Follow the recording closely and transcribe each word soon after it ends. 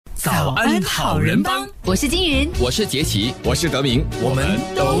早安好人帮，我是金云，我是杰奇，我是德明，我们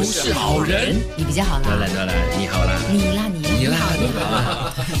都是好人。你比较好啦，得了，你好啦，你好。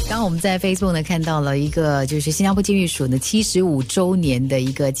刚刚我们在 Facebook 呢看到了一个就是新加坡监狱署呢75周年的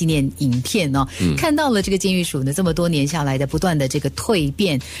一个纪念影片哦，看到了这个监狱署呢这么多年下来的不断的这个蜕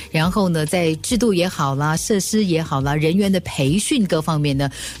变，然后呢在制度也好啦，设施也好啦，人员的培训各方面呢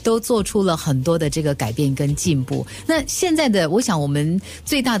都做出了很多的这个改变跟进步。那现在的我想我们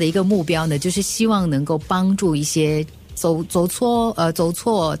最大的一个目标呢，就是希望能够帮助一些走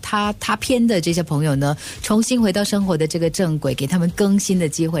错他偏的这些朋友呢，重新回到生活的这个正轨，给他们更新的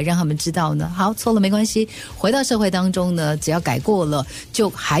机会，让他们知道呢，好，错了没关系，回到社会当中呢，只要改过了，就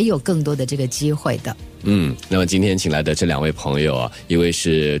还有更多的这个机会的。那么今天请来的这两位朋友啊，一位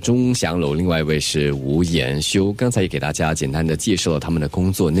是钟祥楼，另外一位是吴延修。刚才也给大家简单的介绍了他们的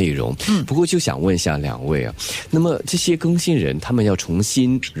工作内容。不过就想问一下两位啊，那么这些更新人他们要重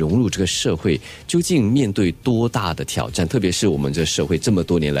新融入这个社会，究竟面对多大的挑战？特别是我们这社会这么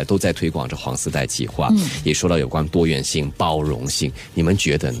多年来都在推广着黄丝带计划，也说到有关多元性、包容性，你们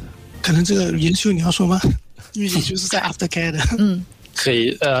觉得呢？可能这个延修你要说吗？因为你就是在 aftercare 的。可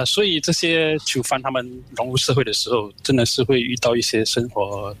以，所以这些囚犯他们融入社会的时候，真的是会遇到一些生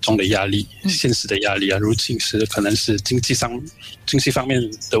活中的压力，现实的压力啊，如今是可能是经济方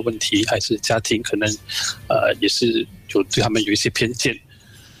面的问题，还是家庭可能也是有对他们有一些偏见，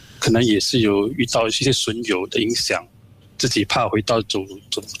可能也是有遇到一些损友的影响，自己怕回到走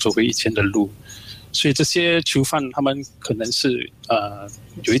回以前的路，所以这些囚犯他们可能是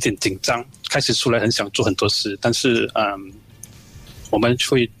有一点紧张，开始出来很想做很多事，但是我们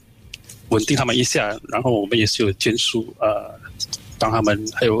会稳定他们一下，然后我们也是有建树帮他们，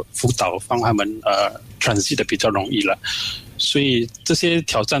还有辅导帮他们transit 的比较容易了。所以这些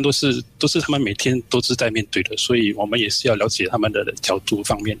挑战都是他们每天都是在面对的，所以我们也是要了解他们的角度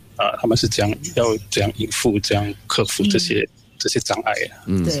方面他们是怎样应付、怎样克服这些障碍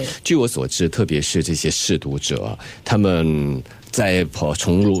对，据我所知，特别是这些嗜毒者，他们在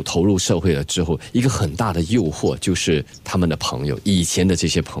投入社会了之后，一个很大的诱惑就是他们的朋友，以前的这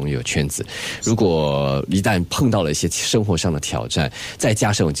些朋友圈子，如果一旦碰到了一些生活上的挑战，再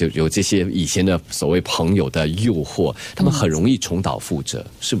加上就有这些以前的所谓朋友的诱惑，他们很容易重蹈覆辙，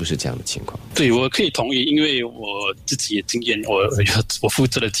是不是这样的情况？对，我可以同意，因为我自己的经验，我负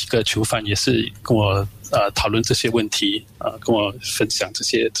责的几个囚犯也是跟我讨论这些问题跟我分享这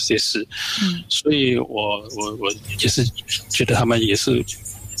些事，所以我也是觉得他们也是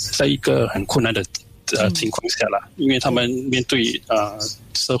在一个很困难的情况下啦，因为他们面对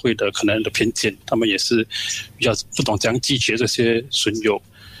社会的可能的偏见，他们也是比较不懂怎样拒绝这些损友。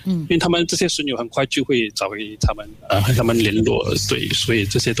因为他们这些损友很快就会找回他们和他们联络，对，所以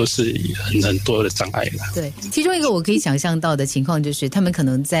这些都是很多的障碍了。对，其中一个我可以想象到的情况就是，他们可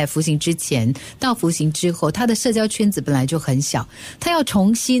能在服刑之前到服刑之后，他的社交圈子本来就很小，他要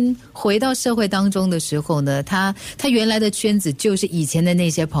重新回到社会当中的时候呢，他原来的圈子就是以前的那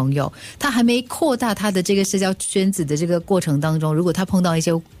些朋友，他还没扩大他的这个社交圈子的这个过程当中，如果他碰到一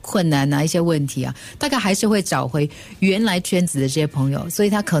些困难一些问题大概还是会找回原来圈子的这些朋友，所以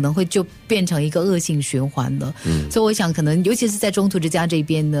他可能会就变成一个恶性循环了。所以我想可能尤其是在中途之家这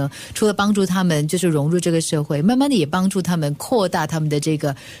边呢，除了帮助他们就是融入这个社会，慢慢的也帮助他们扩大他们的这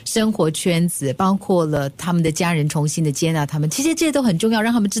个生活圈子，包括了他们的家人重新的接纳他们，其实这些都很重要，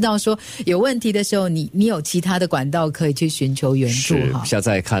让他们知道说有问题的时候你有其他的管道可以去寻求援助。像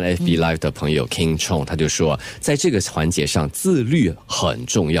在看 FB Live 的朋友 King Chong 他就说，在这个环节上自律很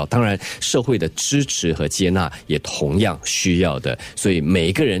重要，当然社会的支持和接纳也同样需要的，所以每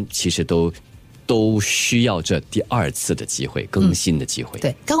一个人其实都需要这第二次的机会，更新的机会。对，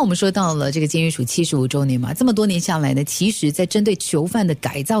刚刚我们说到了这个监狱署75周年嘛，这么多年下来呢，其实在针对囚犯的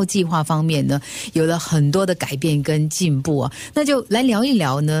改造计划方面呢，有了很多的改变跟进步那就来聊一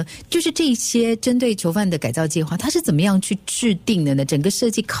聊呢，就是这些针对囚犯的改造计划，它是怎么样去制定的呢？整个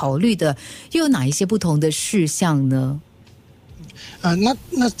设计考虑的又有哪一些不同的事项呢？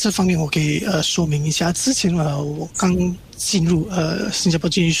那这方面我可以说明一下。之前我刚进入新加坡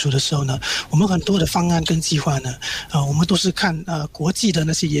监狱署的时候呢，我们很多的方案跟计划呢，我们都是看国际的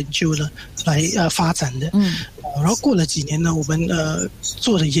那些研究呢来发展的。然后过了几年呢，我们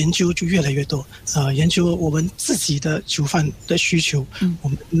做的研究就越来越多，研究我们自己的囚犯的需求，我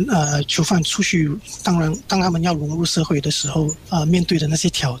们囚犯出去，当他们要融入社会的时候，面对的那些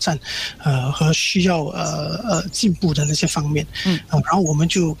挑战，和需要进步的那些方面，然后我们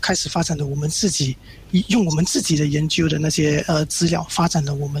就开始发展了我们自己。用我们自己的研究的那些资料，发展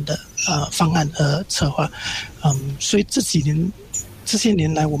了我们的方案和策划。所以这些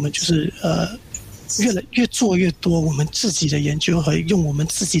年来，我们就是越做越多我们自己的研究和用我们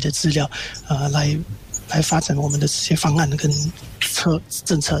自己的资料来发展我们的这些方案跟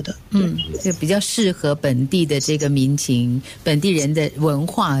政策的。就比较适合本地的这个民情、本地人的文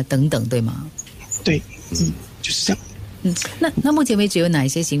化等等，对吗？对，就是这样。那目前为止有哪一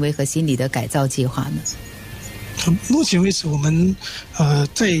些行为和心理的改造计划呢？目前为止，我们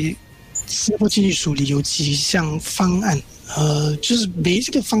在新加坡经济署里有几项方案，就是每一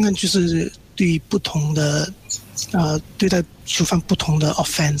个方案就是对不同的对待囚犯不同的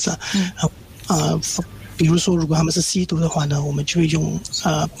offense 比如说如果他们是吸毒的话呢，我们就会用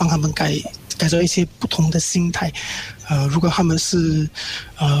帮他们改造一些不同的心态。如果他们是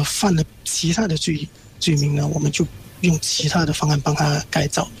犯了其他的罪名呢，我们就用其他的方案帮他改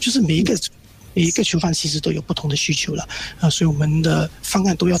造。就是每一个囚犯其实都有不同的需求了，所以我们的方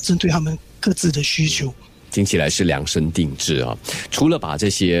案都要针对他们各自的需求。听起来是量身定制啊！除了把这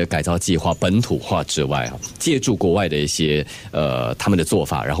些改造计划本土化之外啊，借助国外的一些他们的做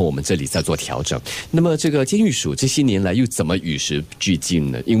法，然后我们这里再做调整。那么这个监狱署这些年来又怎么与时俱进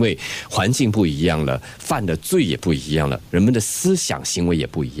呢？因为环境不一样了，犯的罪也不一样了，人们的思想行为也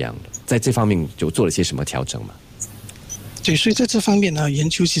不一样了，在这方面就做了些什么调整吗？对，所以在这方面呢，研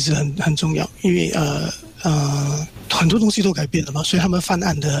究其实很重要，因为很多东西都改变了嘛，所以他们犯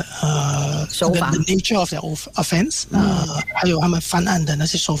案的手法 the nature of their offense 还有他们犯案的那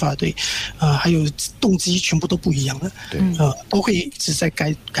些手法，对，还有动机全部都不一样了，对，都会一直在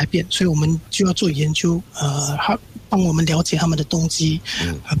改变，所以我们就要做研究，帮我们了解他们的动机，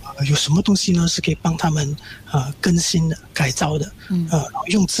有什么东西呢是可以帮他们更新的、改造的，然后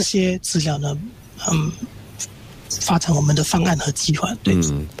用这些资料呢，发展我们的方案和计划。对，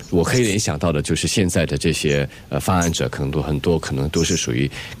我可以联想到的就是现在的这些方案者，很多可能都是属于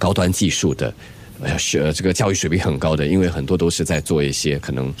高端技术的，这个教育水平很高的，因为很多都是在做一些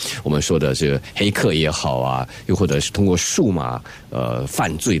可能我们说的这个黑客也好啊，又或者是通过数码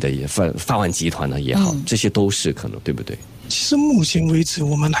犯罪的犯案集团呢也好，这些都是可能，对不对？其实目前为止，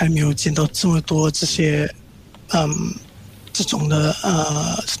我们还没有见到这么多这些这种的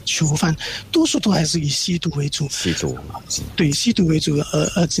囚犯，多数都还是以吸毒为主。对，吸毒为主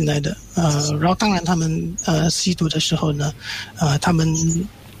而进来的。然后当然他们吸毒的时候呢，他们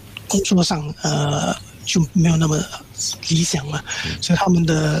工作上就没有那么理想了，所以他们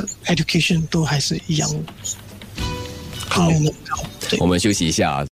的 education 都还是一样，没有那么高。对，我们休息一下。